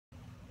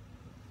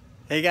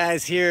Hey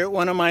guys, here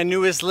one of my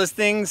newest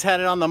listings. Had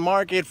it on the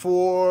market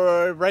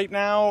for right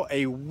now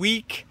a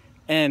week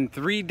and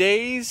 3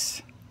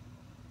 days.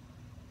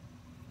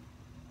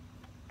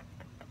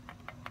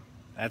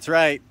 That's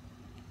right.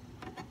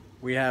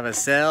 We have a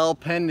sale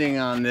pending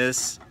on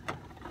this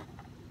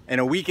in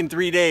a week and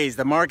 3 days.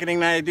 The marketing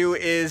that I do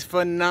is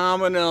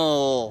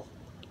phenomenal.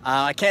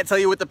 I can't tell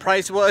you what the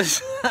price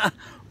was,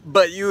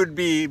 but you would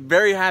be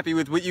very happy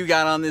with what you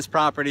got on this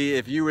property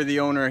if you were the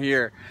owner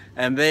here.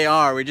 And they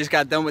are. We just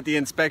got done with the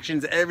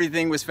inspections.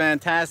 Everything was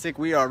fantastic.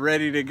 We are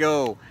ready to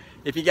go.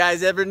 If you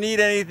guys ever need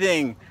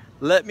anything,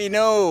 let me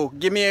know.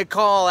 Give me a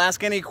call.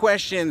 Ask any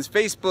questions.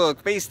 Facebook,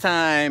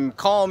 FaceTime,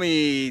 call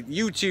me,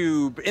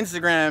 YouTube,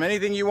 Instagram,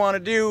 anything you want to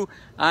do.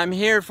 I'm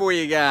here for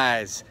you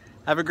guys.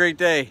 Have a great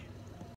day.